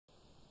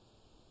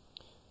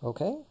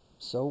Okay,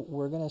 so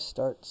we're going to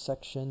start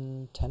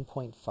section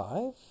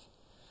 10.5.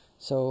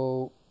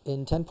 So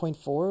in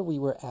 10.4 we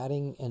were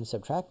adding and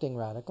subtracting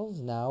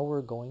radicals. Now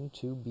we're going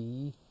to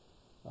be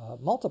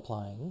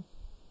multiplying,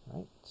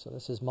 right? So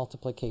this is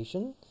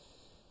multiplication.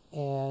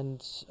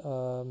 And,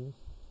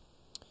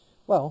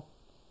 well,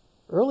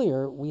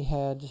 earlier we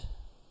had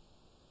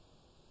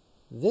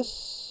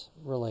this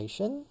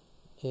relation.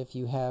 If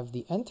you have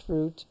the nth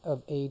root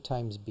of a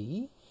times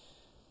b,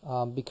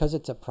 because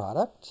it's a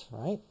product,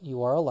 right,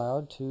 you are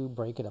allowed to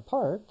break it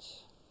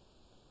apart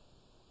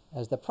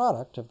as the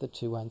product of the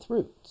two nth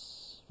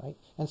roots, right?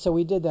 And so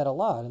we did that a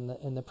lot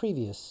in the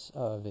previous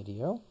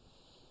video,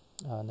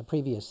 in the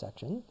previous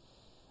section.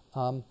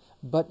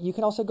 But you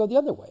can also go the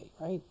other way,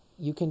 right?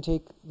 You can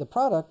take the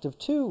product of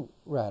two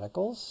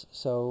radicals,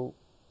 so,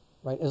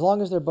 right, as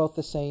long as they're both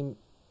the same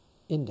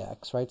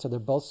index, right, so they're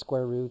both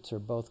square roots or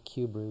both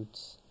cube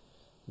roots,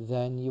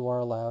 then you are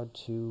allowed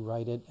to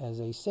write it as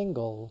a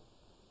single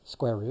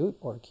square root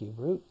or cube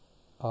root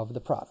of the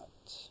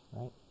product,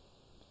 right?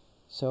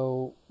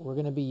 So we're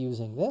going to be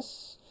using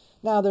this.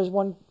 Now there's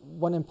one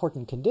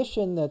important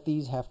condition that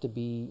these have to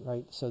be,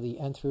 right, so the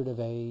nth root of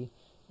a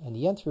and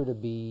the nth root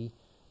of b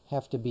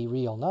have to be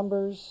real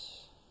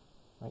numbers,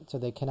 right, so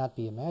they cannot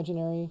be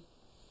imaginary.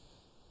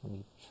 Let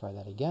me try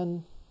that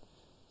again.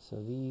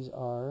 So these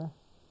are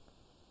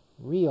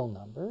real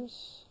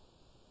numbers.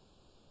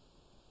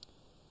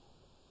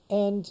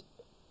 And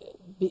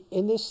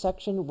in this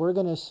section, we're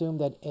going to assume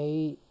that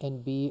a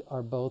and b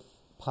are both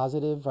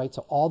positive, right?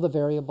 So all the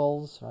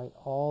variables, right?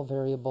 All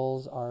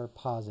variables are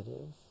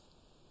positive,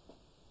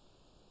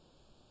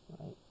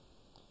 right?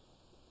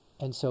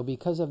 And so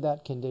because of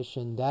that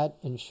condition, that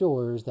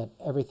ensures that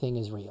everything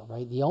is real,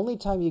 right? The only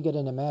time you get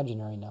an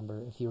imaginary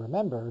number, if you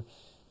remember,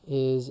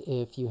 is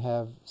if you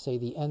have, say,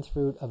 the nth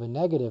root of a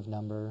negative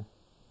number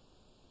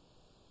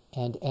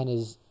and n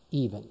is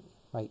even,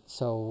 right?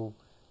 So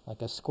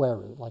like a square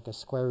root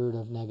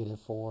of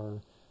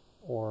 -4,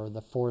 or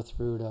the fourth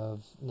root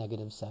of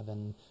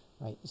 -7,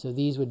 right? So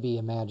these would be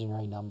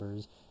imaginary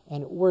numbers,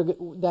 and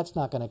that's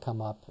not going to come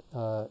up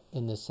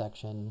in this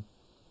section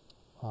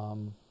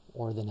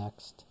or the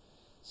next.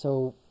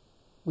 So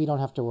we don't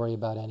have to worry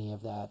about any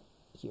of that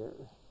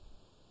here.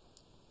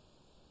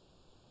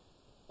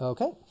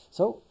 Okay,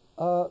 so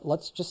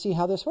let's just see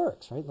how this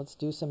works, right? Let's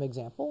do some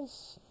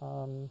examples.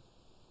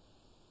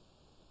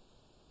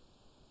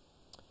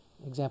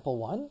 Example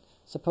 1,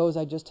 suppose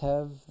I just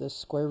have the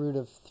square root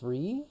of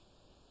 3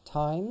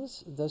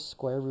 times the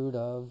square root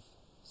of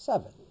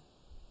 7.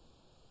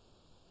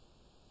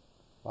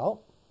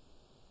 Well,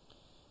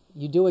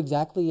 you do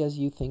exactly as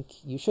you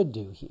think you should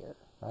do here,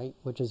 right?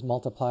 Which is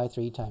multiply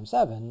 3 times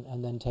 7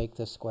 and then take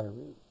the square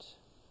root,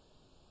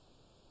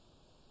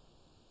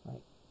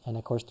 right? And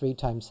of course 3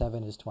 times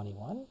 7 is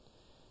 21.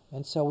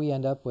 And so we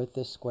end up with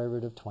the square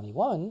root of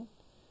 21.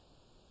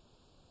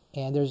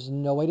 And there's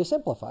no way to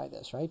simplify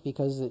this, right?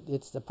 Because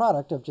it's the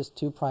product of just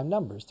two prime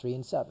numbers, 3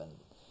 and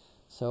 7.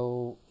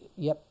 So,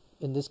 yep,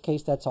 in this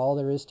case, that's all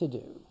there is to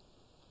do.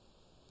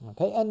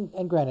 Okay,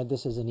 and granted,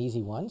 this is an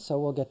easy one, so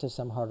we'll get to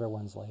some harder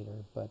ones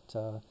later.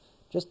 But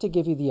just to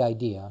give you the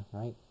idea,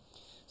 right?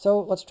 So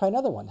let's try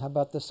another one. How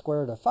about the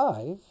square root of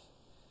 5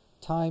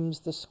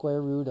 times the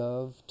square root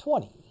of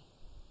 20?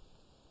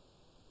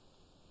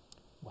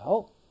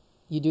 Well,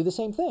 you do the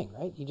same thing,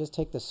 right? You just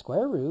take the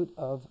square root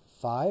of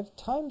 5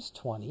 times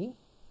 20,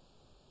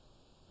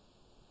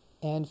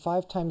 and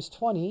 5 times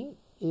 20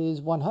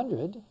 is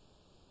 100,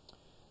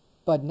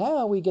 but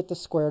now we get the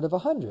square root of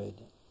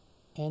 100,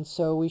 and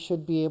so we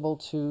should be able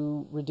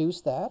to reduce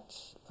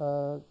that,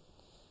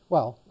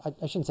 well,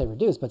 I shouldn't say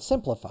reduce, but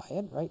simplify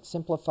it, right?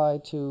 Simplify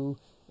to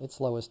its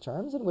lowest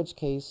terms, in which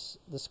case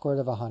the square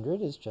root of 100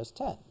 is just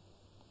 10.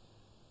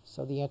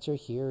 So the answer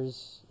here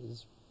is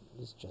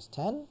just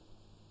 10.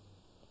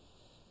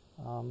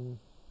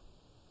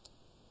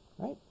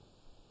 Right?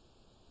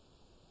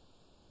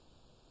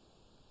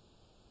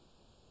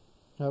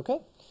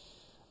 Okay.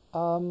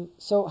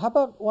 So how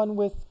about one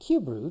with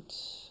cube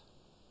roots?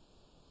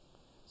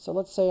 So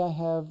let's say I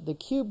have the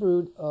cube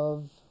root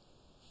of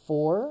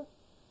 4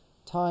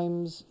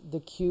 times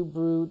the cube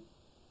root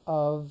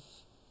of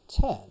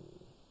 10.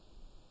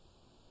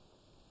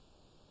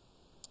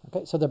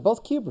 Okay, so they're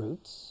both cube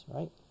roots,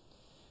 right?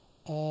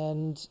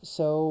 And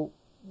so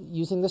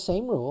using the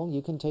same rule,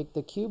 you can take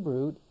the cube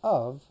root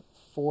of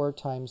 4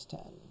 times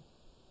 10.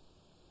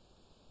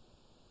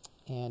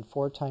 And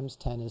 4 times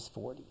 10 is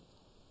 40.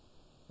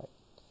 Right?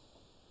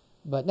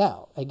 But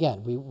now,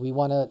 again, we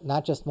want to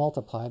not just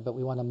multiply, but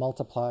we want to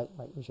multiply,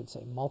 right? We should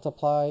say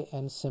multiply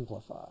and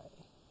simplify.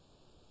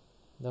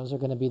 Those are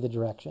going to be the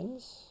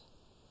directions.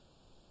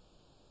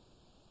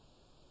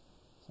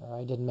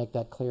 Sorry, I didn't make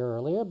that clear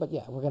earlier, but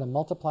yeah, we're going to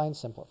multiply and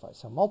simplify.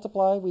 So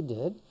multiply we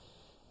did,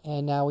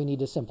 and now we need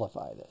to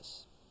simplify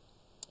this.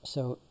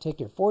 So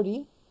take your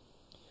 40.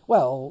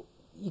 Well,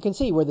 you can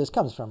see where this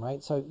comes from,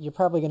 right? So you're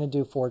probably going to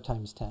do 4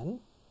 times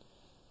 10.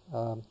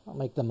 I'll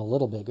make them a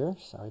little bigger.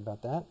 Sorry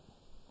about that.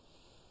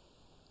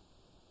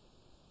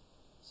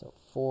 So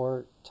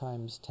 4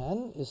 times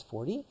 10 is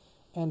 40.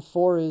 and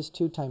 4 is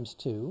 2 times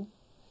 2,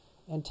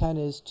 and 10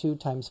 is 2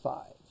 times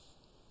 5.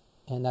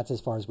 And that's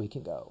as far as we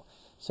can go.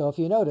 So if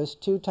you notice,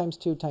 2 times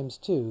 2 times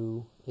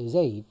 2 is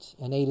 8,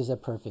 and 8 is a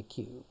perfect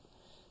cube.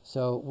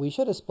 So we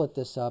should have split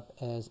this up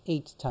as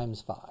 8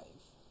 times 5.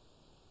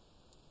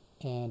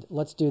 And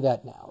let's do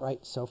that now,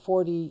 right? So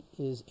 40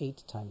 is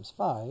 8 times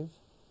 5.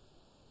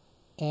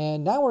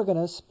 And now we're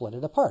going to split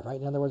it apart, right?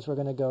 In other words, we're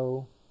going to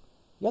go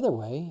the other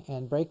way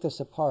and break this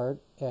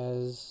apart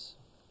as,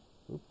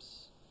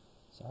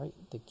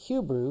 the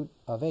cube root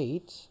of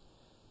 8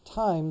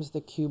 times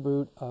the cube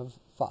root of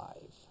 5.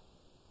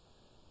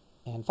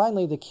 And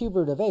finally, the cube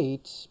root of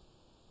 8,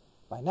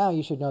 by now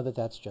you should know that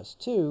that's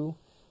just 2.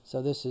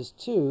 So this is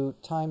 2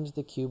 times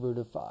the cube root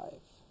of 5.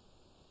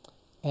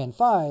 And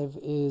 5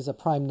 is a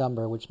prime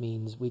number, which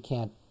means we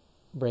can't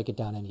break it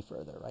down any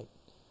further, right?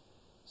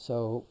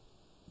 So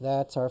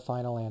that's our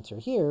final answer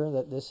here,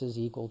 that this is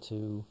equal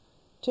to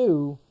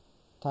 2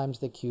 times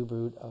the cube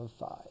root of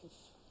 5.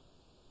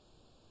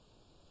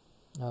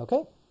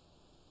 Okay.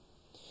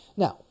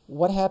 Now,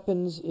 what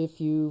happens if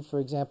you, for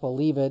example,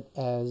 leave it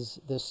as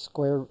the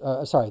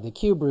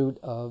cube root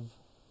of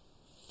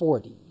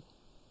 40?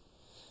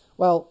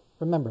 Well,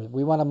 remember,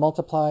 we want to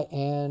multiply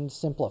and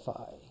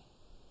simplify,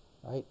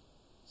 right?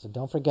 So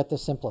don't forget the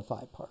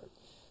simplify part.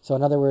 So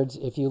in other words,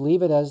 if you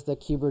leave it as the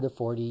cube root of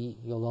 40,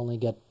 you'll only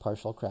get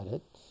partial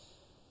credit.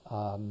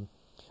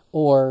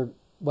 Or,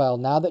 well,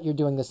 now that you're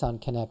doing this on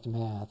Connect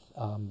Math,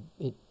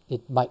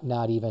 it might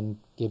not even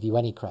give you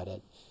any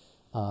credit.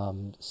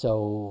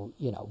 So,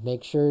 you know,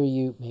 make sure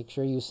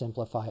you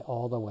simplify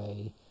all the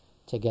way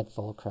to get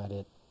full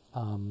credit.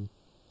 And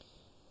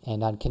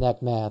on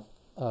Connect Math,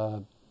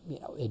 you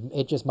know,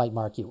 it just might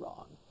mark you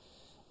wrong.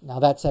 Now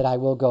that said, I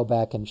will go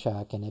back and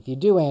check, and if you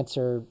do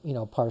answer, you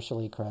know,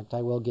 partially correct,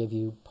 I will give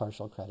you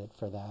partial credit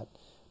for that.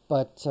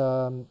 But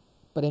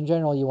in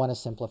general, you want to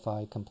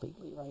simplify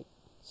completely, right?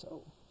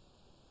 So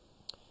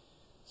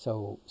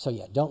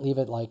yeah, don't leave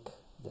it like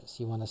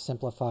this. You want to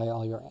simplify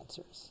all your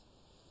answers.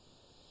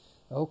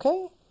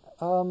 Okay,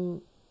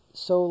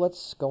 so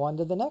let's go on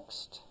to the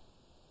next.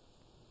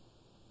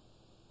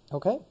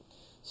 Okay,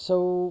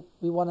 so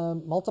we want to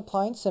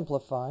multiply and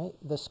simplify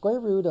the square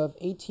root of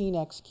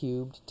 18x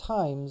cubed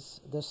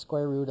times the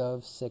square root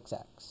of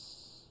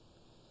 6x.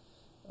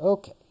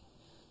 Okay,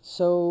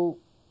 so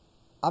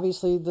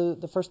obviously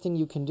the first thing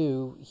you can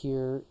do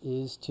here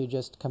is to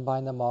just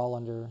combine them all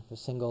under the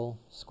single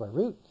square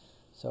root.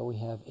 So we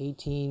have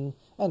 18,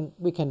 and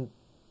we can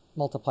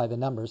multiply the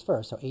numbers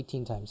first. So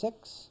 18 times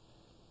 6,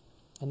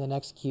 and then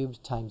x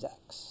cubed times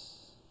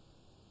x.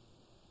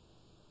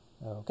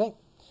 Okay,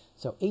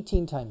 so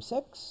 18 times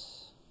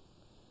 6,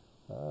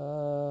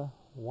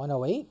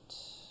 108,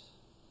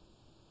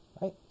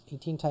 right?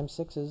 18 times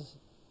 6 is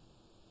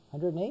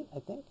 108, I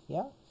think,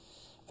 yeah.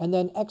 And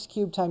then x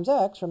cubed times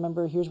x,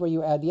 remember, here's where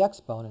you add the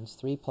exponents.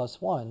 3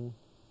 plus 1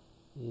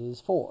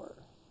 is 4.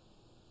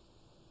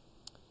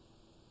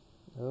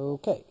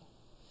 Okay.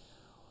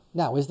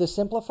 Now, is this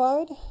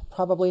simplified?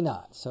 Probably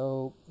not.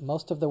 So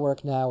most of the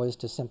work now is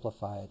to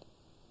simplify it,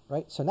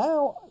 right? So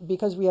now,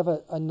 because we have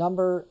a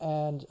number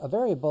and a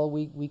variable,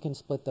 we can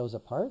split those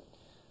apart.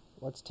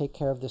 Let's take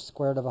care of the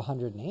square root of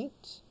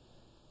 108,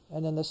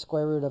 and then the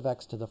square root of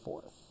x to the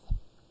 4th.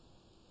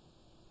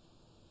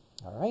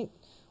 All right,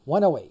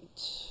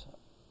 108.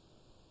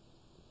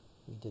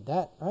 We did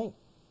that, right?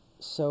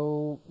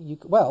 So,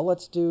 well,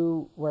 let's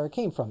do where it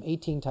came from.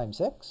 18 times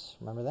 6,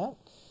 remember that?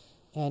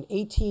 And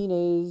 18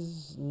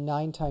 is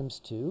 9 times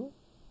 2,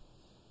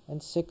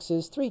 and 6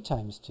 is 3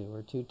 times 2,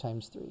 or 2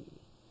 times 3.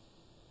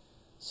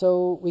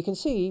 So we can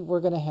see we're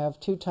going to have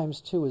 2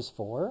 times 2 is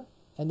 4,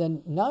 and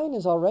then 9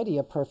 is already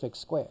a perfect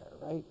square,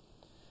 right?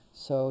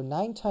 So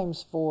 9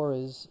 times 4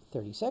 is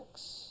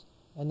 36,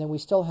 and then we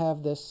still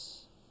have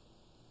this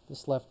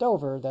left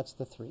over, that's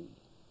the 3.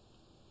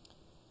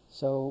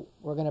 So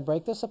we're going to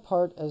break this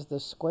apart as the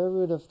square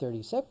root of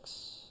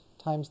 36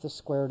 times the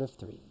square root of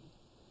 3.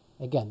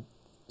 Again,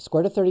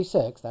 square root of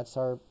 36, that's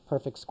our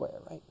perfect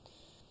square, right?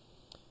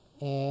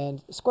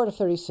 And the square root of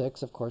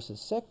 36, of course, is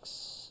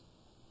 6.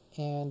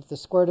 And the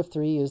square root of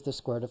 3 is the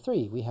square root of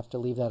 3. We have to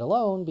leave that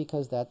alone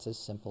because that's as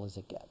simple as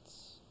it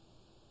gets.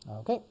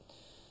 Okay,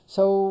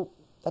 so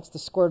that's the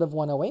square root of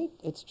 108.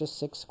 It's just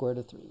 6 square root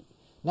of 3.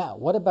 Now,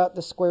 what about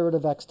the square root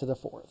of x to the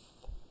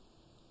 4th?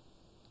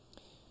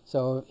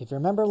 So if you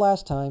remember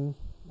last time,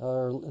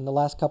 or in the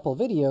last couple of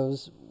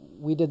videos,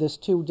 we did this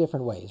 2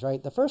 different ways,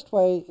 right? The first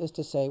way is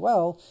to say,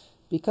 well,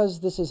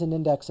 because this is an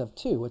index of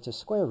 2, it's a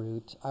square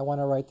root, I want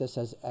to write this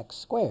as x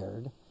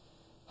squared.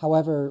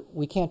 However,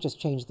 we can't just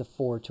change the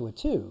 4 to a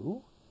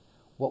 2.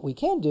 What we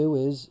can do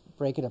is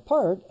break it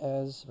apart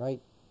as, right,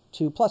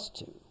 2 plus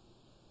 2,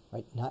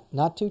 right?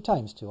 Not 2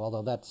 times 2,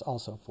 although that's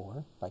also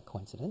 4 by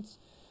coincidence,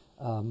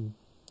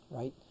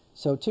 right?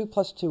 So 2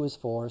 plus 2 is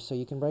 4, so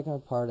you can break them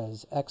apart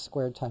as x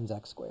squared times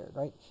x squared,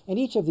 right? And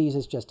each of these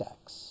is just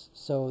x.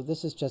 So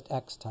this is just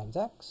x times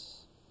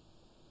x,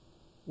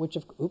 which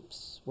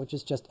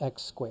is just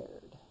x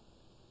squared.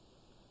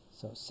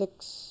 So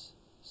 6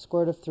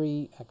 square root of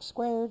 3 x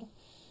squared.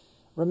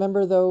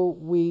 Remember, though,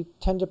 we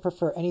tend to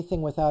prefer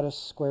anything without a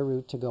square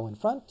root to go in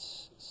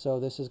front. So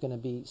this is going to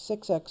be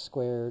 6x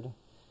squared,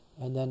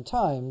 and then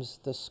times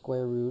the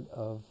square root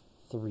of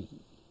 3.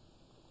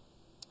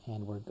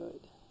 And we're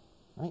good.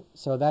 Right?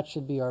 So that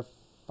should be our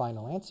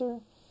final answer.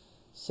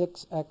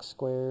 6x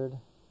squared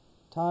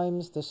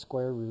times the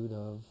square root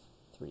of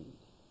 3.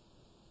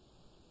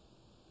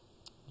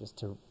 Just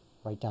to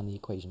write down the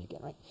equation again,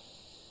 right?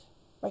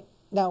 Right.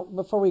 Now,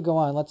 before we go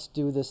on, let's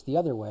do this the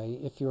other way.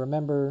 If you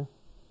remember,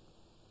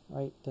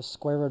 right, the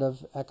square root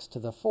of x to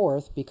the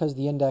 4th, because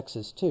the index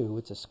is 2,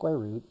 it's a square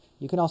root,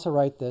 you can also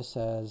write this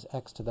as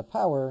x to the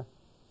power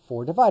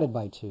 4 divided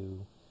by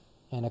 2.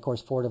 And of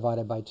course, 4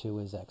 divided by 2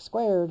 is x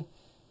squared,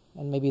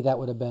 and maybe that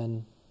would have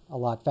been a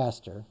lot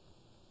faster.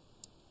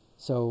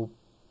 So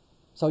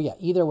yeah,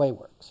 either way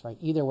works, right?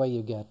 Either way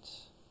you get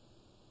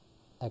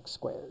x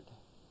squared.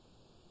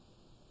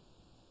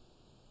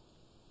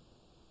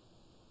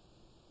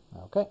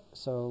 Okay,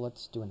 so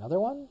let's do another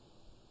one.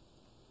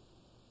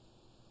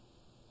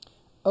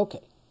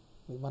 Okay,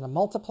 we want to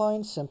multiply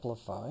and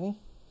simplify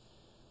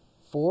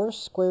 4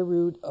 square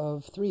root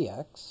of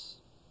 3x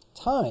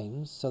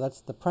times, so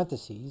that's the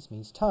parentheses,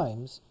 means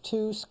times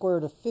 2 square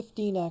root of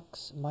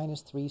 15x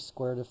minus 3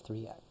 square root of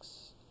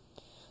 3x.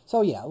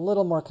 So yeah, a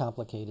little more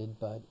complicated,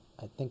 but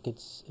I think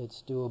it's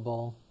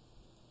doable.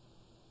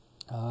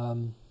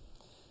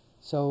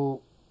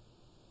 So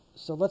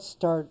let's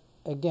start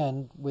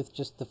again with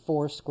just the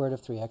 4 square root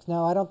of 3x.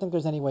 Now, I don't think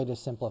there's any way to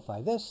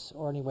simplify this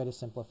or any way to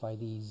simplify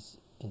these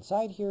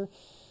inside here.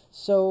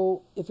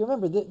 So if you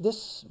remember,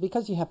 this,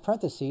 because you have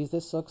parentheses,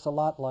 this looks a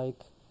lot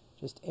like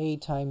just a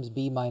times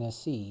b minus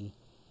c.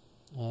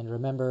 And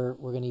remember,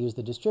 we're going to use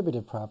the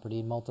distributive property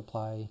and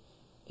multiply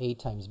a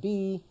times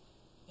b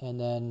and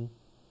then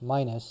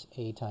minus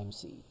a times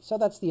c. So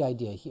that's the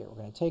idea here.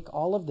 We're going to take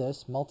all of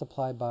this,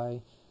 multiply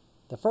by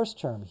the first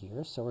term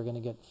here. So we're going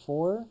to get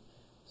 4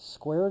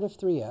 square root of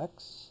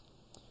 3x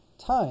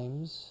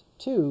times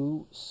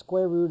 2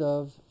 square root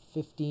of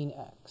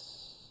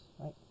 15x,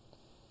 right?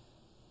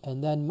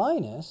 And then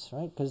minus,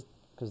 right, because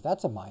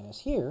that's a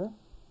minus here,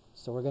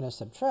 so we're going to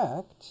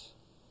subtract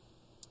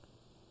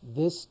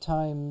this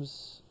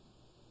times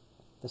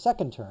the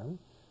second term.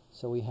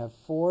 So we have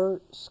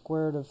 4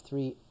 square root of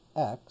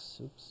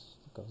 3x, oops,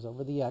 it goes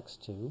over the x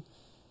too,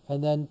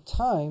 and then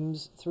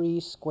times 3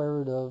 square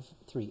root of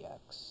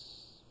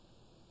 3x.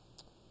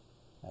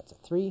 That's a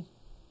 3.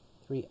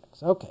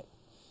 3x. Okay.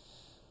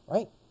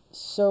 Right.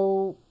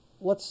 So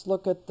let's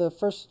look at the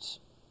first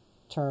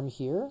term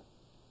here.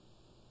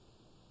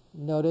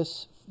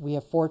 Notice we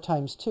have 4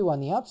 times 2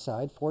 on the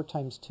outside. 4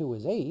 times 2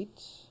 is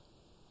 8.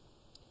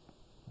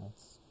 Let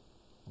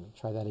me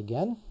try that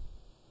again.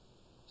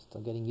 Still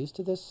getting used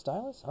to this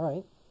stylus. All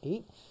right.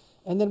 8.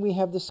 And then we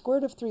have the square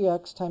root of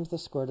 3x times the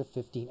square root of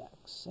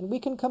 15x. And we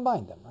can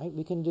combine them, right?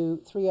 We can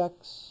do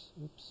 3x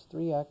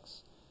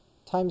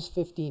times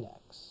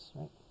 15x,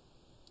 right?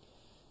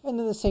 And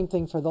then the same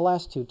thing for the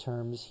last two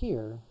terms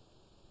here.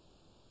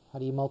 How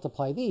do you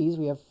multiply these?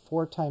 We have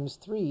 4 times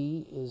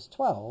 3 is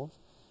 12.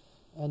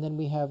 And then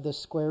we have the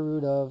square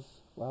root of,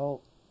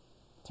 well,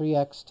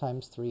 3x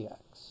times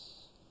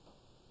 3x.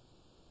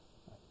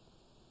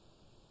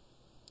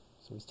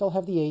 So we still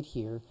have the 8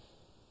 here.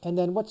 And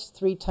then what's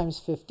 3 times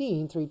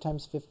 15? 3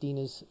 times 15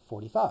 is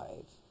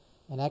 45.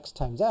 And x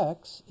times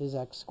x is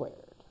x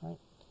squared, right?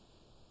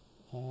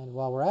 And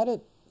while we're at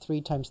it, 3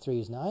 times 3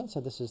 is 9,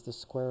 so this is the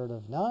square root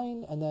of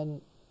 9, and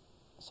then,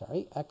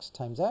 sorry, x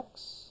times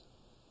x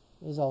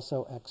is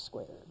also x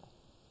squared.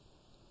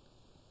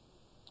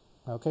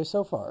 Okay,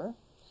 so far.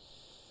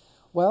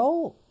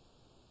 Well,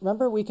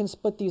 remember, we can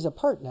split these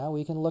apart now.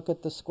 We can look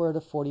at the square root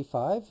of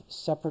 45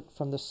 separate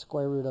from the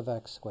square root of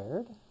x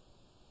squared.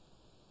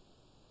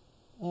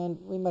 And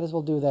we might as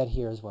well do that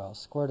here as well.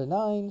 Square root of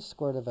 9,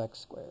 square root of x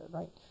squared,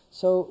 right?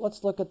 So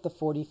let's look at the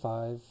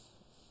 45.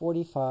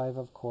 45,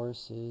 of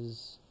course,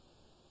 is,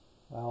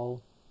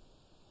 well,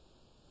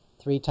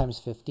 3 times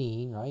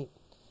 15, right?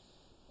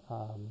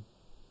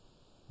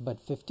 But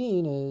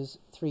 15 is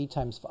 3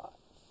 times 5.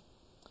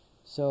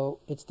 So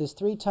it's this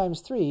 3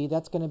 times 3,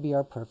 that's going to be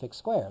our perfect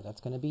square.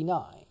 That's going to be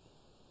 9,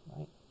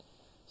 right?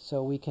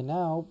 So we can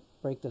now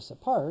break this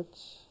apart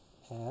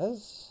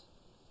as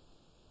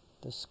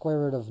the square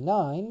root of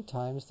 9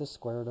 times the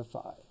square root of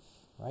 5,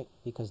 right?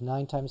 Because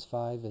 9 times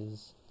 5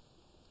 is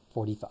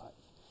 45.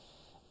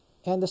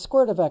 And the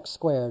square root of x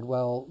squared,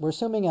 well, we're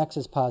assuming x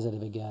is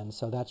positive again,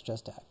 so that's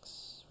just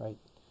x, right?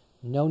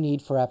 No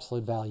need for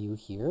absolute value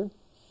here.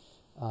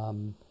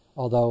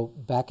 Although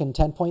back in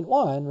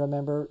 10.1,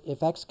 remember,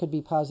 if x could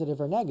be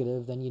positive or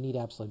negative, then you need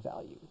absolute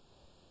value.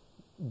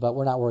 But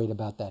we're not worried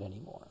about that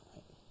anymore,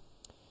 right?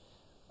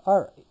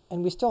 All right,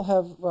 and we still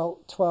have, well,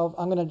 12.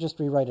 I'm going to just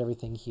rewrite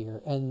everything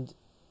here. And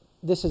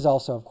this is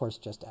also, of course,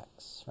 just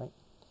x, right?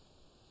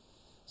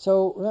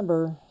 So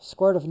remember,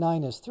 square root of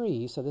 9 is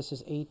 3, so this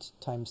is 8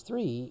 times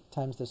 3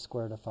 times the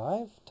square root of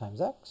 5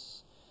 times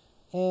x.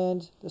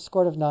 And the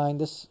square root of 9,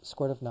 this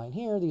square root of 9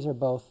 here, these are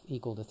both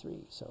equal to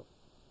 3. So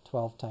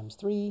 12 times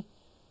 3,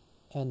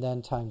 and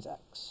then times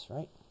x,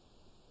 right?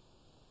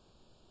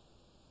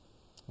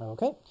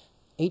 Okay,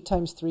 8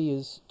 times 3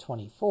 is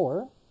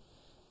 24,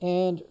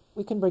 and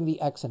we can bring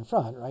the x in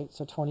front, right?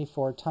 So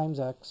 24 times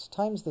x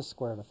times the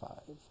square root of 5.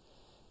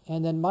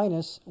 And then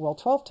minus, well,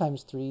 12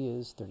 times 3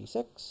 is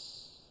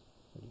 36,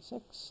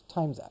 36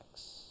 times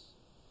x.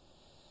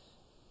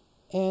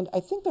 And I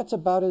think that's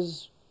about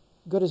as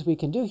good as we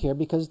can do here,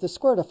 because the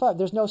square root of 5,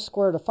 there's no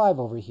square root of 5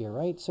 over here,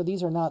 right? So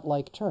these are not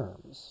like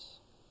terms.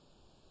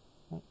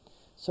 Right?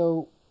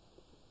 So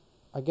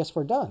I guess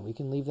we're done. We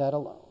can leave that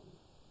alone.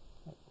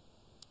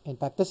 In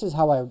fact, this is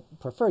how I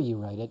prefer you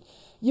write it.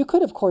 You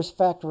could, of course,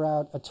 factor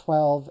out a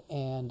 12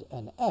 and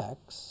an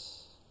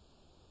x.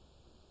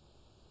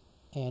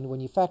 And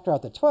when you factor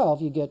out the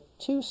 12, you get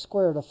 2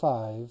 square root of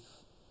 5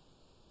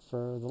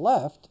 for the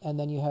left, and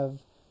then you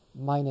have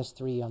minus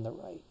 3 on the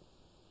right.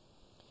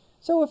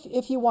 So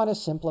if you want to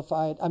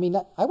simplify it, I mean,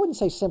 I wouldn't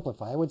say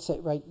simplify. I would say,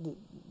 right,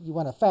 you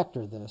want to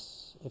factor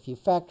this. If you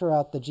factor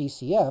out the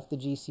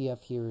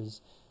GCF here is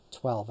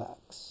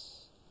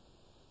 12x.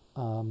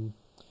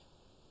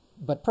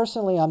 But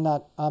personally, I'm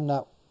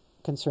not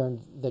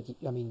concerned that,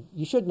 I mean,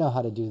 you should know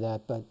how to do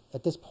that, but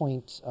at this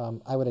point,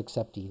 I would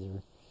accept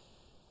either.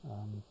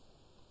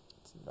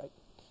 Right.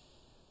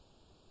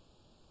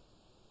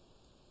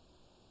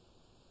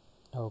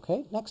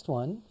 Okay, next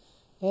one.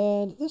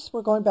 And this,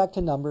 we're going back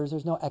to numbers.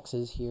 There's no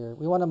x's here.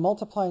 We want to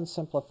multiply and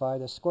simplify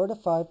the square root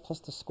of 5 plus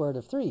the square root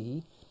of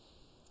 3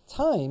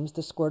 times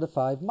the square root of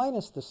 5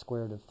 minus the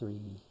square root of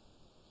 3.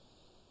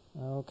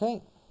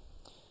 Okay.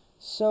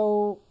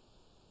 So,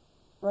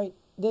 right,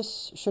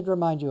 this should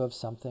remind you of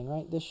something,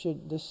 right?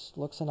 This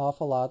looks an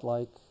awful lot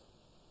like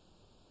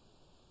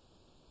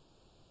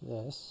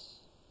this,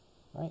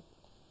 right?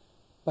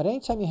 But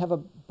anytime you have a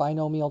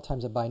binomial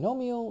times a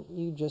binomial,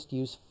 you just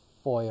use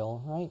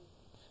FOIL, right?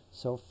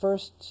 So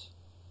first,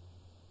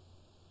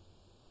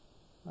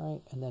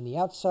 right, and then the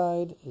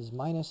outside is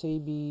minus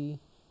AB,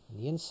 and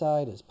the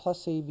inside is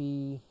plus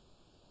AB,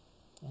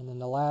 and then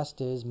the last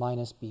is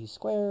minus B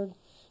squared.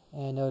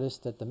 And notice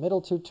that the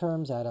middle two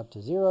terms add up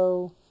to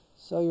 0,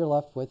 so you're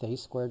left with A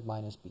squared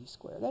minus B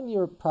squared. And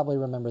you probably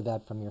remember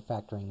that from your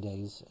factoring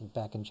days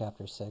back in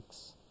chapter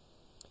 6.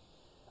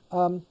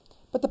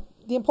 But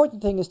the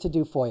important thing is to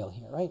do FOIL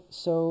here, right?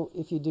 So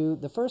if you do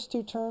the first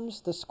two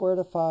terms, the square root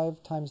of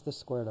 5 times the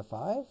square root of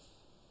 5,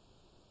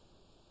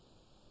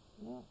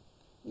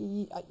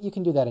 you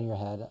can do that in your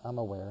head, I'm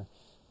aware.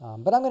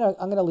 But I'm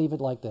gonna leave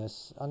it like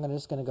this. I'm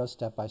just gonna go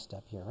step by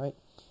step here, right?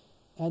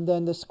 And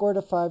then the square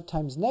root of 5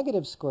 times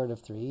negative square root of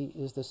 3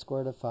 is the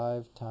square root of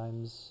 5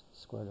 times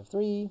square root of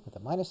 3 with a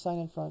minus sign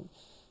in front.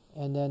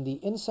 And then the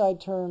inside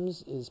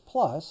terms is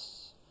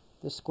plus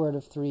the square root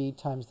of 3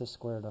 times the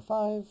square root of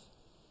 5.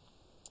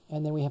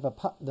 And then we have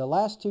the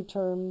last two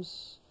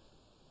terms,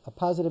 a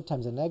positive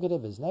times a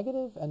negative is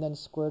negative, and then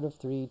square root of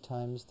 3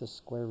 times the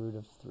square root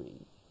of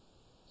 3.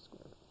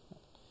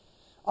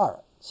 All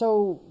right,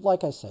 so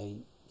like I say,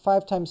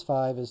 5 times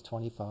 5 is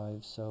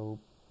 25, so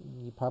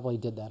you probably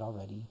did that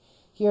already.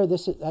 Here,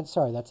 that's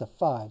a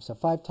 5, so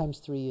 5 times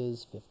 3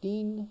 is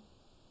 15.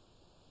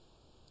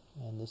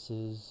 And this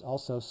is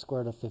also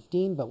square root of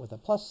 15, but with a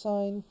plus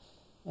sign.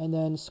 And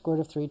then square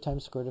root of 3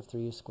 times square root of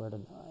 3 is square root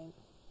of 9.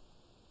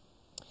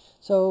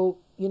 So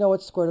you know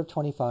what square root of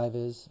 25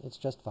 is. It's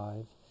just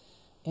 5.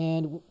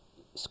 And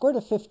square root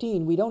of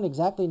 15, we don't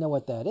exactly know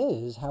what that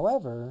is.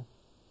 However,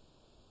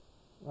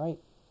 right,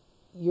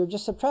 you're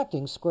just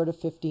subtracting square root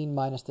of 15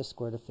 minus the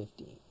square root of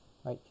 15.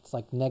 Right? It's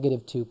like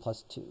negative 2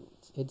 plus 2.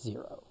 It's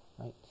 0.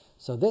 Right?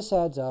 So this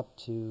adds up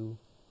to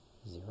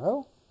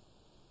 0.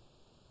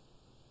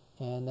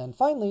 And then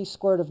finally,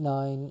 square root of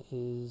 9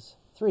 is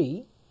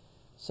 3.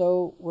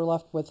 So we're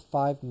left with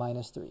 5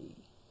 minus 3,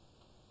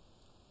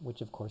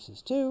 which of course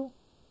is 2.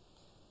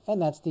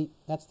 And that's the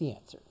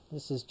answer.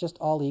 This is just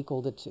all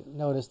equal to 2.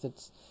 Notice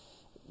that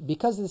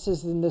because this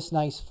is in this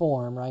nice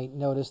form, right?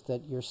 Notice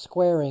that you're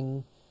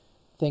squaring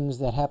things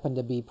that happen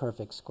to be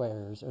perfect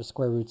squares, or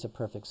square roots of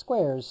perfect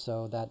squares,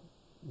 so that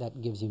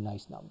gives you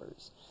nice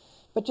numbers.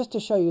 But just to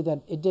show you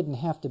that it didn't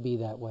have to be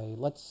that way,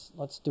 let's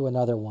do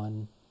another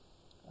one.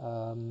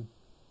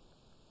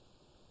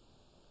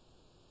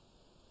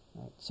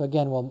 Right, so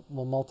again, we'll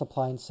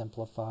multiply and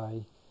simplify.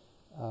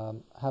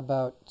 How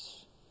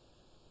about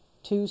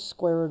 2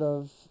 square root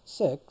of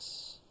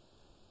 6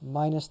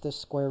 minus the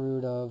square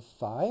root of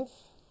 5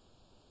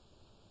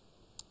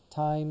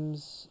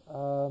 times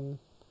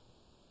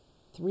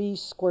 3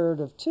 square root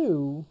of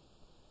 2,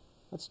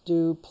 let's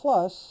do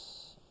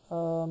plus, I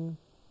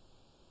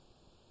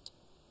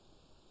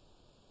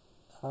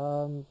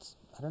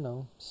don't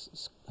know,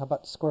 how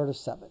about square root of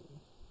 7,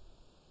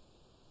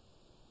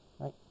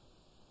 right?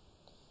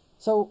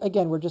 So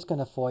again, we're just going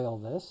to FOIL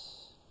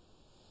this.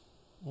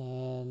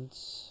 And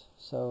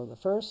so the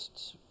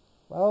first,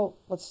 well,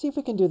 let's see if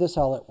we can do this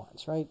all at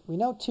once, right? We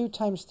know 2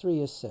 times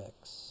 3 is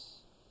 6.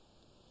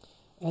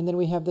 And then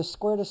we have the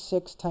square root of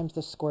 6 times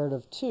the square root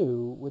of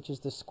 2, which is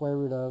the square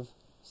root of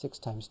 6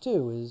 times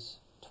 2 is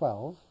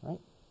 12, right?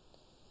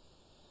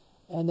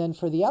 And then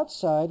for the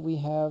outside, we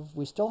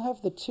still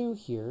have the 2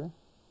 here.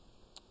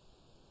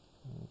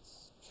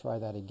 Let's try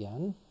that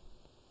again.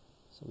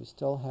 So we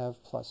still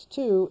have plus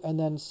 2, and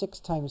then 6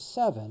 times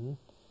 7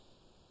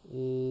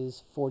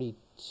 is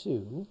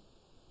 42.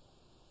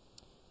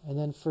 And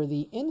then for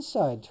the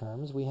inside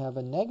terms, we have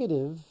a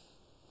negative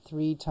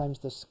 3 times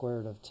the square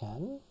root of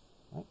 10,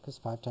 right? Because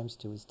 5 times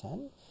 2 is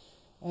 10.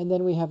 And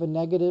then we have a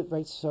negative,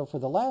 right? So for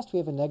the last, we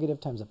have a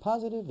negative times a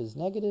positive is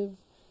negative.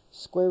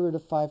 Square root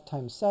of 5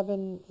 times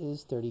 7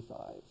 is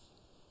 35.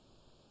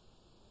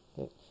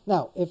 Okay.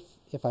 Now,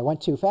 if I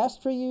went too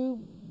fast for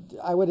you,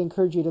 I would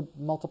encourage you to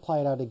multiply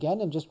it out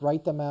again and just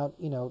write them out,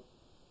 you know,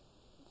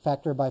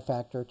 factor by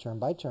factor, term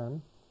by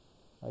term,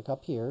 like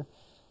up here.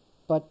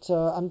 But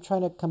I'm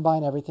trying to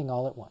combine everything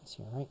all at once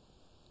here, right?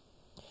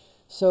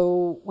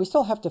 So we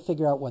still have to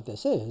figure out what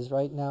this is,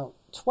 right? Now,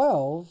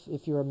 12,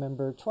 if you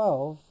remember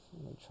 12,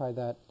 let me try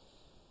that,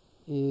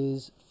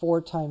 is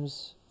 4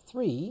 times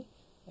 3,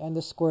 and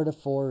the square root of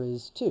 4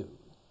 is 2.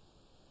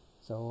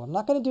 So I'm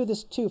not going to do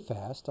this too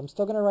fast. I'm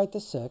still going to write the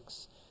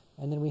 6,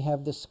 and then we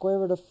have the square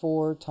root of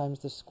 4 times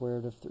the square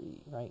root of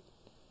 3, right?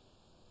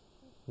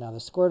 Now the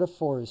square root of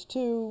 4 is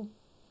 2,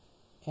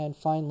 and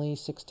finally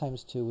 6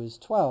 times 2 is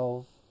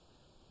 12,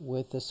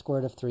 with the square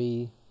root of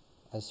 3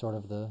 as sort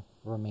of the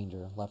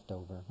remainder left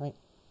over, right?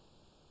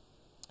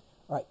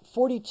 All right,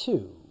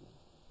 42.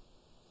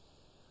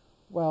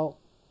 Well,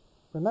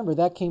 remember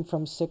that came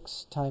from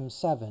 6 times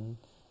 7,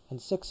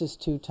 and 6 is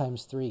 2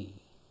 times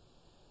 3.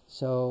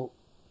 So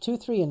 2,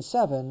 3, and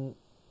 7,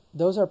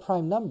 those are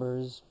prime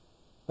numbers,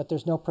 but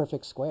there's no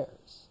perfect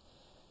squares.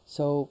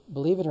 So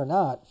believe it or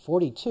not,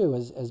 42,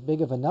 as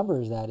big of a number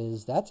as that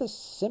is, that's as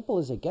simple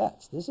as it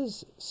gets. This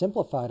is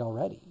simplified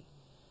already,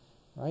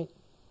 right?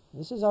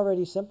 This is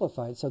already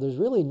simplified, so there's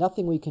really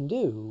nothing we can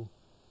do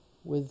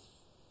with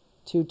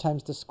 2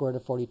 times the square root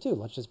of 42.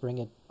 Let's just bring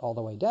it all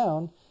the way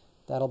down.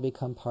 That'll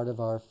become part of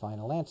our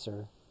final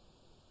answer.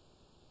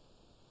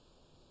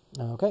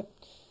 Okay,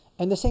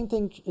 and the same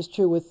thing is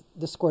true with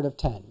the square root of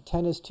 10.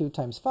 10 is 2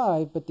 times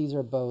 5, but these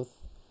are both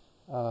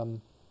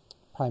prime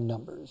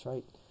numbers,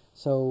 right?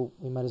 So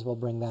we might as well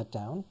bring that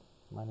down.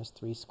 Minus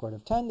 3 square root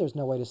of 10. There's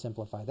no way to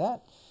simplify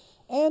that.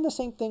 And the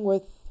same thing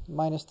with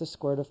minus the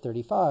square root of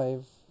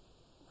 35,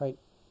 right?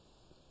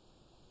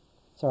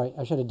 Sorry,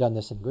 I should have done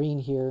this in green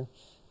here,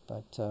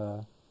 but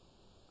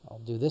I'll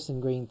do this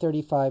in green.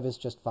 35 is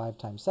just 5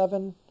 times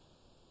 7.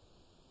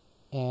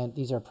 And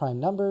these are prime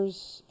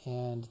numbers,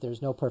 and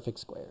there's no perfect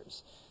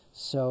squares.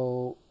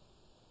 So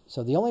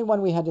the only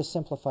one we had to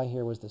simplify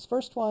here was this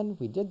first one.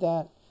 We did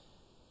that,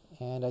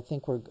 and I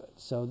think we're good.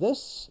 So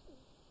this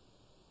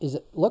is,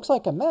 it looks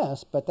like a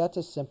mess, but that's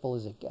as simple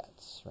as it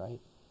gets, right?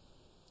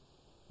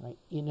 Right.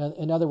 You know,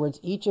 in other words,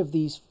 each of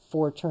these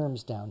 4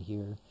 terms down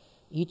here,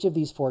 each of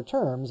these 4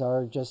 terms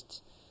are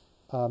just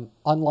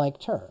unlike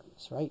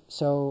terms, right?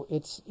 So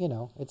it's, you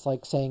know, it's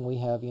like saying we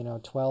have, you know,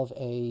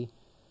 12a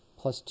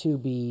plus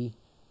 2b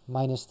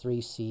minus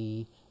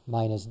 3c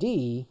minus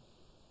d,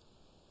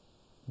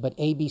 but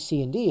a, b,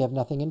 c, and d have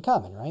nothing in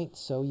common, right?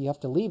 So you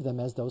have to leave them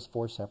as those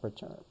 4 separate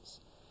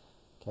terms.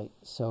 Okay,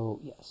 so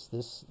yes,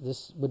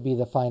 this would be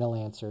the final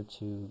answer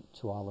to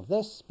all of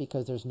this,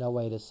 because there's no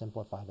way to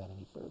simplify that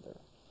any further.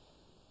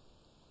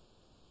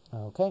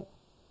 Okay.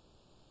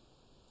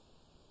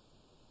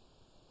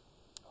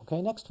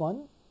 Okay, next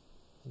one.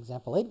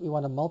 Example 8, we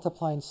want to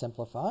multiply and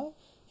simplify.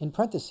 In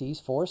parentheses,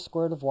 4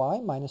 square root of y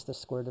minus the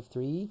square root of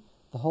 3,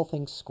 the whole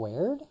thing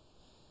squared.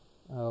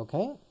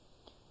 Okay,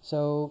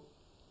 so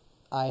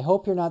I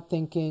hope you're not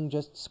thinking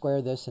just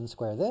square this and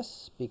square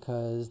this,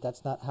 because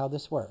that's not how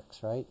this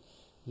works, right?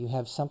 You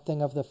have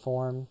something of the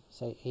form,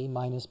 say, a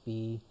minus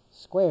b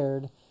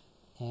squared,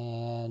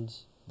 and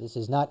this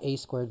is not a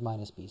squared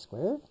minus b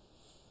squared.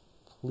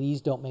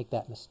 Please don't make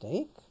that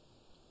mistake.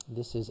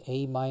 This is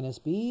a minus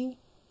b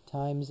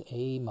times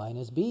a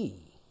minus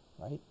b,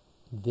 right?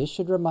 This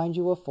should remind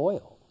you of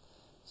FOIL.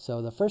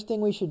 So the first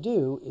thing we should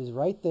do is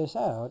write this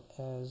out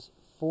as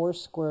 4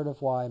 square root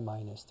of y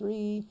minus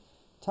 3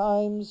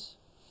 times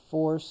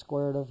 4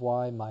 square root of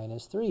y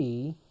minus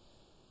 3,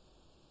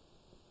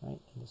 right?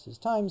 And this is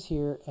times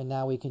here, and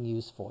now we can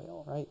use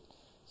FOIL, right?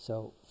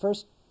 So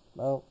first,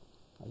 well,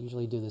 I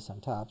usually do this on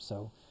top,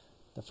 so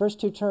the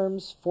first 2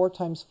 terms, 4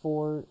 times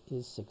 4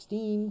 is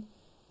 16,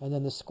 and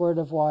then the square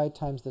root of y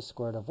times the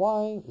square root of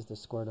y is the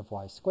square root of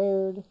y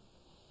squared.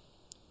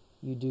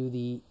 You do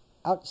the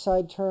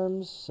outside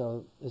terms,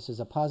 so this is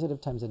a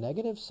positive times a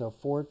negative, so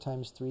 4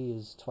 times 3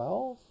 is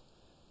 12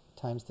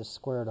 times the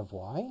square root of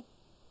y.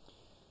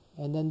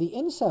 And then the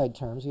inside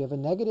terms, we have a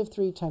negative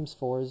 3 times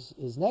 4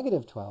 is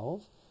negative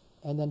 12,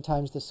 and then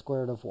times the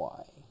square root of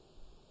y.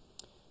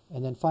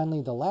 And then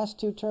finally, the last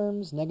 2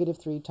 terms, negative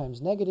 3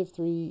 times negative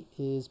 3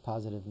 is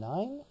positive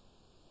 9.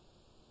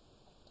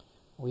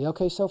 Are we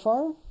okay so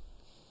far?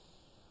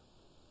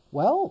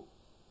 Well,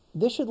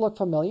 this should look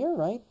familiar,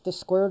 right? The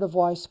square root of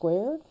y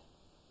squared,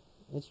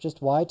 it's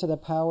just y to the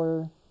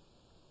power,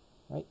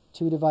 right,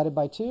 2 divided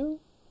by 2,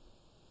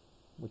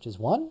 which is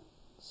 1.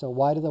 So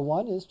y to the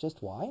 1 is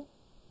just y,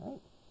 right?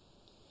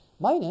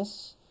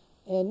 Minus,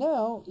 and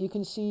now you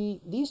can see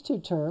these 2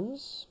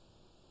 terms,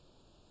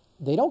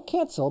 they don't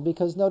cancel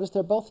because notice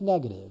they're both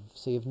negative.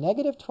 So you have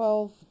negative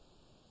 12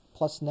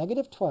 plus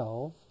negative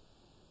 12.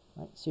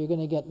 Right? So you're going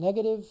to get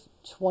negative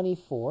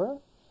 24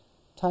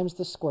 times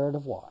the square root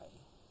of y.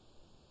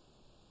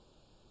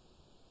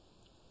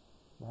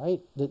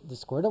 Right? The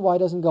square root of y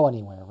doesn't go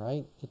anywhere,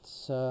 right?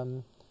 It's,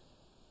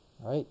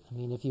 right? I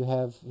mean, if you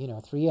have,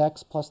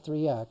 3x plus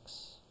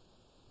 3x,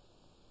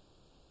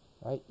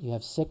 right? You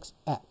have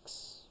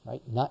 6x,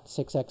 right? Not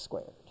 6x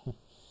squared,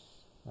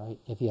 right?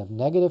 If you have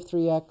negative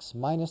 3x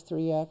minus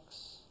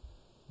 3x,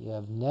 you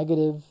have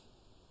negative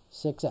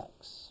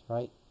 6x,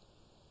 right?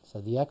 So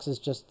the x is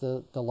just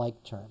the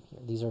like term here.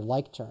 These are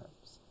like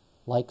terms,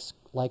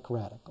 like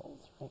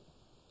radicals, right?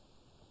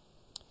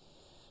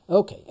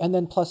 Okay, and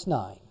then plus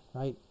 9,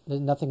 right? There's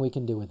nothing we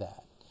can do with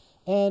that.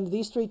 And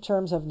these three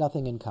terms have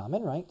nothing in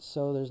common, right?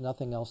 So there's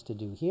nothing else to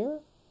do here.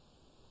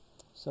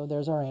 So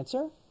there's our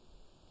answer.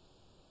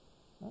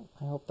 Right,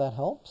 I hope that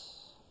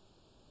helps.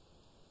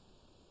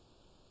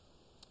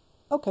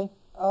 Okay,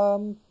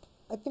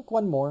 I think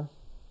one more.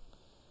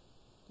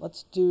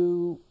 Let's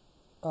do,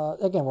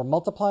 again, we're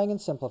multiplying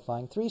and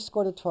simplifying. 3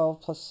 square root of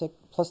 12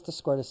 plus the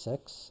square root of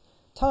 6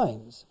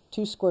 times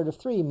 2 square root of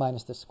 3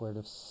 minus the square root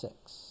of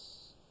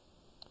 6.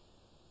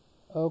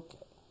 Okay.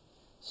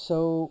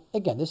 So,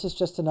 again, this is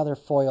just another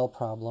FOIL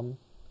problem,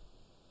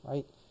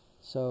 right?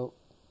 So,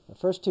 the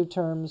first two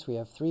terms, we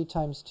have 3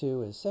 times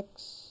 2 is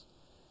 6.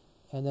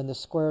 And then the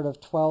square root of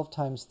 12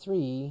 times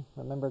 3,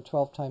 remember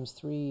 12 times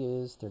 3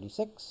 is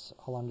 36,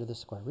 all under the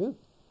square root.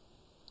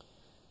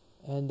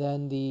 And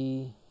then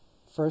the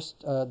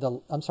first,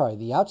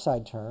 the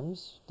outside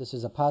terms, this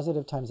is a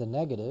positive times a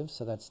negative,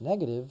 so that's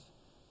negative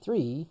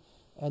 3.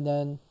 And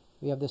then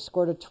we have the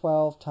square root of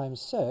 12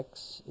 times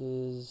 6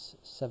 is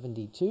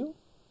 72.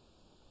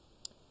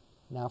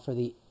 Now for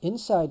the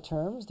inside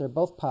terms, they're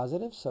both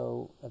positive,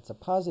 so that's a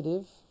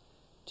positive.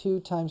 2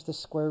 times the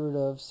square root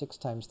of 6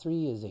 times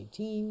 3 is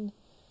 18.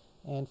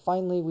 And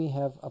finally, we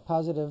have a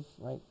positive,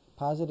 right?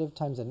 Positive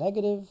times a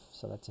negative,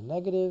 so that's a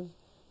negative.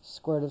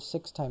 Square root of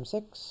 6 times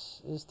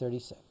 6 is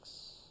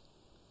 36.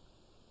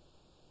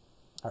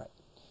 All right.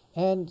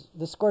 And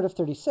the square root of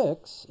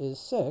 36 is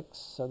 6,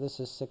 so this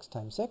is 6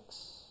 times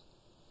 6,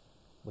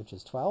 which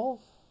is 12,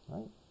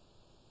 right?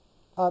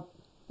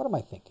 What am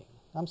I thinking?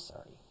 I'm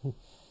sorry.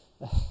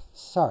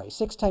 Sorry,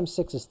 6 times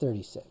 6 is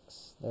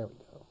 36. There we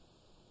go.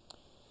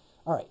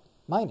 All right,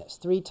 minus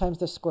 3 times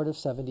the square root of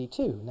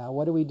 72. Now,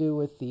 what do we do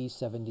with the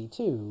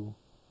 72?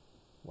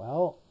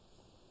 Well,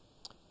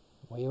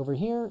 way over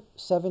here,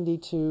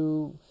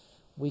 72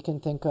 we can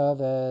think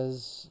of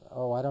as,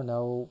 oh, I don't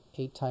know,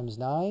 8 times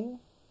 9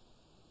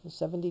 is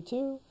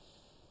 72.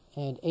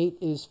 And 8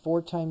 is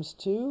 4 times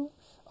 2.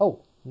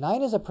 Oh,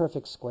 9 is a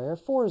perfect square.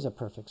 4 is a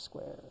perfect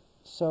square.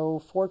 So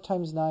 4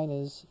 times 9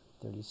 is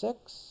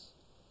 36.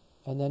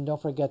 And then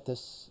don't forget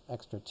this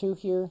extra 2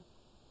 here.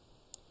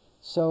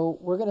 So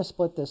we're going to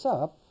split this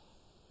up,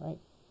 right?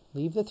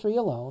 Leave the 3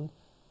 alone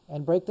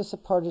and break this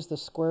apart as the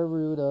square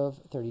root of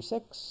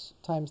 36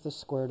 times the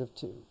square root of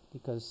 2,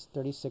 because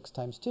 36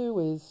 times 2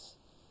 is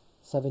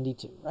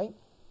 72, right?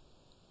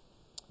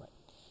 Right.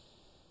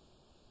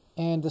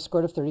 And the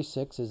square root of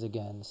 36 is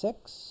again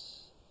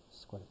 6,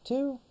 square root of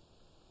 2.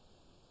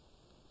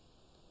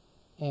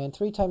 And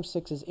 3 times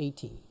 6 is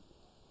 18.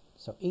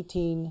 So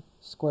 18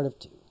 square root of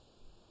 2.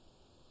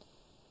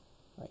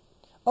 Right.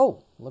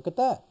 Oh, look at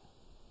that.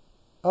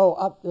 Oh,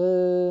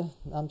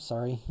 I'm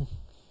sorry.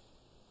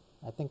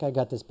 I think I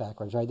got this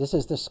backwards, right? This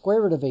is the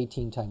square root of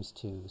 18 times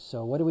 2.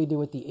 So what do we do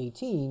with the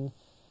 18?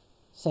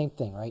 Same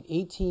thing, right?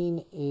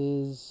 18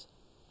 is,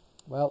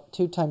 well,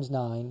 2 times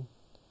 9.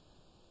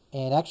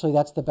 And actually,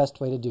 that's the best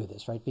way to do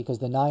this, right? Because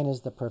the 9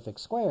 is the perfect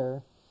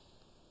square.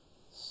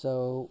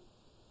 So,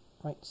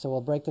 right, so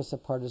we'll break this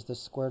apart as the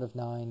square root of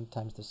 9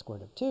 times the square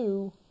root of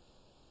 2.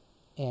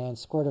 And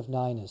square root of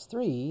 9 is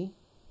 3.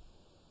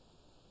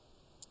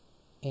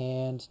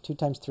 And 2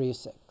 times 3 is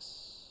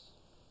 6.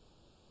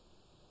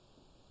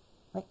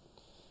 Right?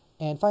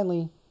 And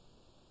finally,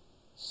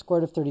 square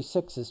root of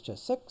 36 is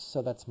just 6,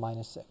 so that's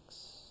minus 6.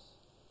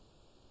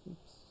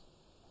 Oops.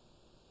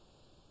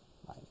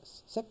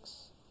 Minus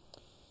 6.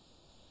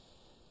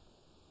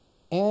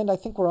 And I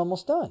think we're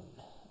almost done.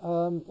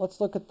 Let's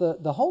look at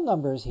the whole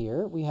numbers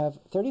here. We have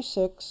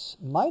 36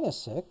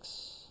 minus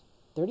 6.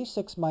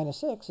 36 minus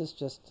 6 is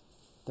just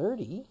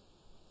 30,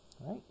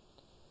 right?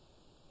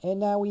 And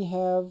now we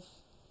have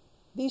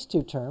these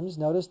two terms.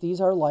 Notice these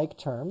are like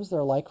terms.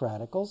 They're like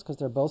radicals because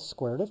they're both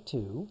square root of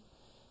 2.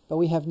 But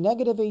we have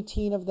negative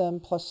 18 of them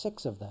plus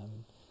 6 of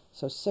them.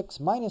 So 6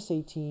 minus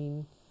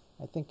 18,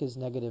 I think, is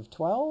negative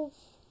 12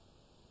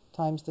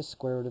 times the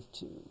square root of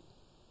 2.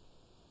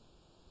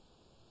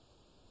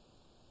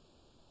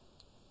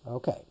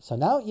 Okay, so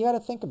now you got to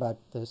think about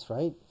this,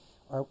 right?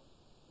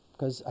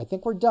 Because I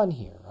think we're done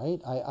here, right?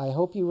 I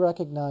hope you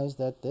recognize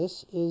that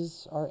this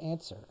is our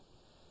answer.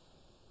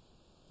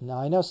 Now,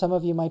 I know some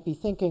of you might be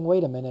thinking,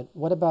 wait a minute,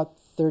 what about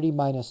 30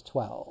 minus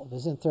 12?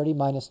 Isn't 30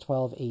 minus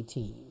 12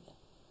 18?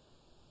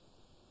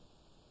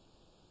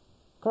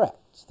 Correct.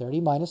 30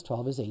 minus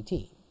 12 is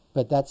 18.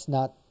 But that's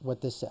not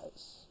what this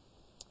says,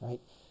 right?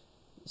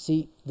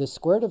 See, the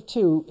square root of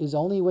 2 is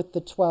only with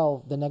the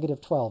 12, the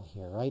negative 12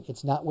 here, right?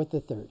 It's not with the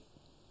 30.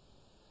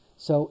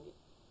 So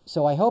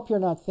I hope you're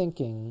not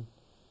thinking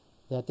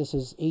that this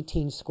is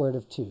 18 square root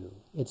of 2.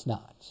 It's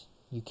not.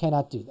 You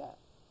cannot do that.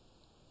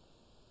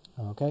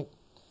 Okay?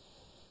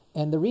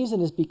 And the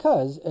reason is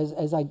because,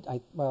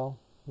 well,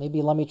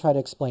 maybe let me try to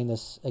explain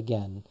this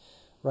again,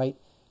 right?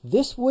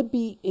 This would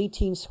be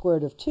 18 square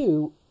root of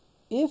 2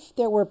 if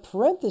there were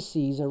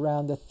parentheses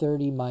around the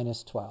 30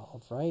 minus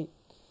 12, right?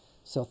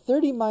 So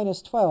 30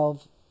 minus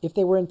 12, if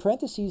they were in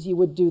parentheses, you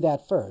would do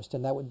that first,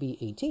 and that would be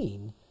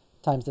 18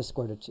 times the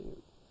square root of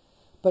 2.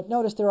 But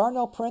notice there are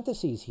no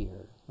parentheses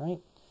here, right?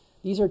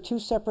 These are two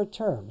separate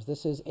terms.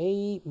 This is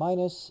a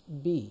minus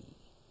b,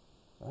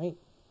 right?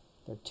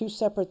 They're two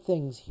separate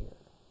things here.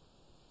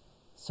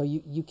 So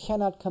you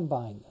cannot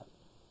combine them,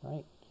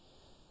 right?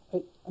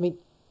 I mean,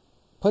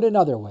 put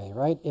another way,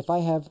 right? If I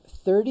have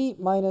 30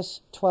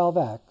 minus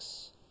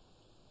 12x,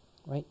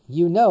 right,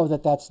 you know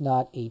that that's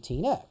not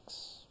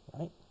 18x,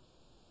 right?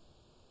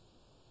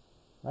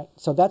 Right?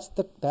 So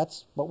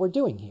that's what we're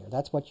doing here.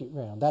 That's what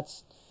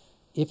that's,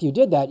 if you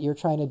did that, you're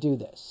trying to do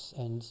this,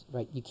 and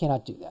right, you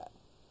cannot do that.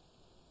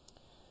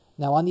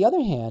 Now, on the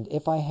other hand,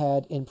 if I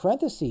had in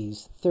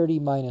parentheses 30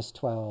 minus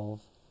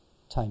 12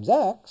 times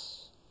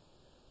x,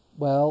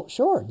 well,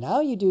 sure,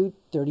 now you do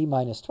 30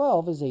 minus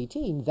 12 is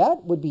 18.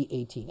 That would be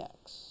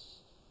 18x,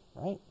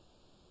 right?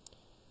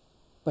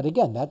 But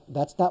again,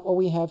 that's not what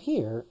we have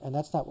here, and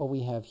that's not what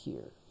we have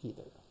here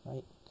either,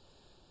 right?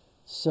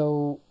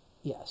 So,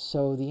 yeah,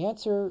 so the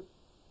answer,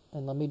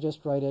 and let me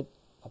just write it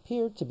up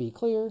here to be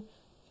clear,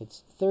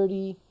 it's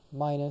 30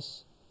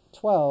 minus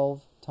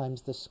 12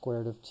 times the square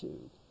root of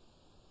 2.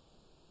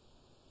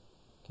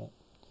 Okay,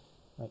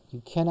 right?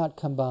 You cannot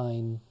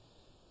combine.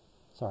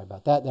 Sorry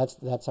about that.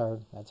 That's our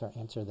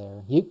answer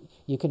there.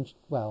 You can,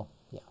 well,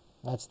 yeah,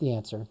 that's the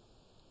answer.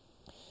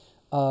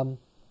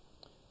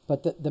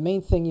 But the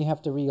main thing you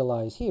have to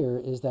realize here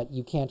is that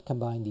you can't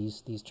combine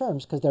these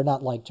terms because they're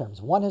not like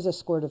terms. One has a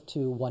square root of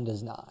 2, one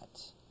does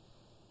not,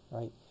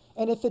 right?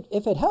 And if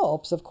it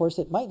helps, of course,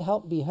 it might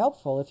be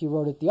helpful if you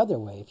wrote it the other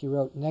way. If you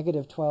wrote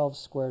negative 12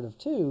 square root of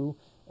 2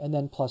 and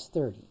then plus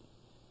 30,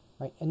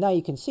 right? And now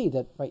you can see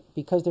that, right,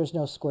 because there's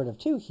no square root of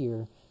 2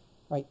 here,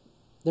 right,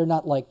 they're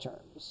not like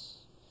terms.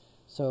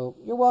 So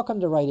you're welcome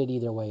to write it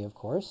either way, of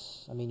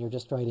course. I mean, you're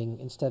just writing,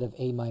 instead of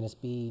a minus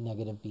b,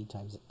 negative b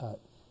times,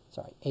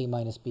 a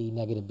minus b,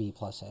 negative b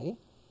plus a.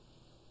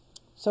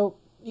 So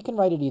you can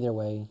write it either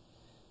way.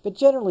 But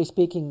generally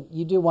speaking,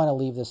 you do want to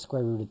leave the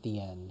square root at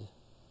the end.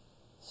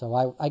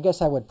 So I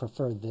guess I would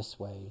prefer this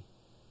way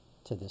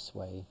to this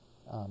way.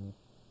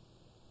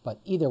 But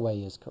either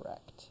way is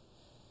correct.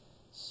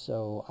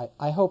 So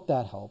I hope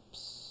that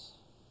helps.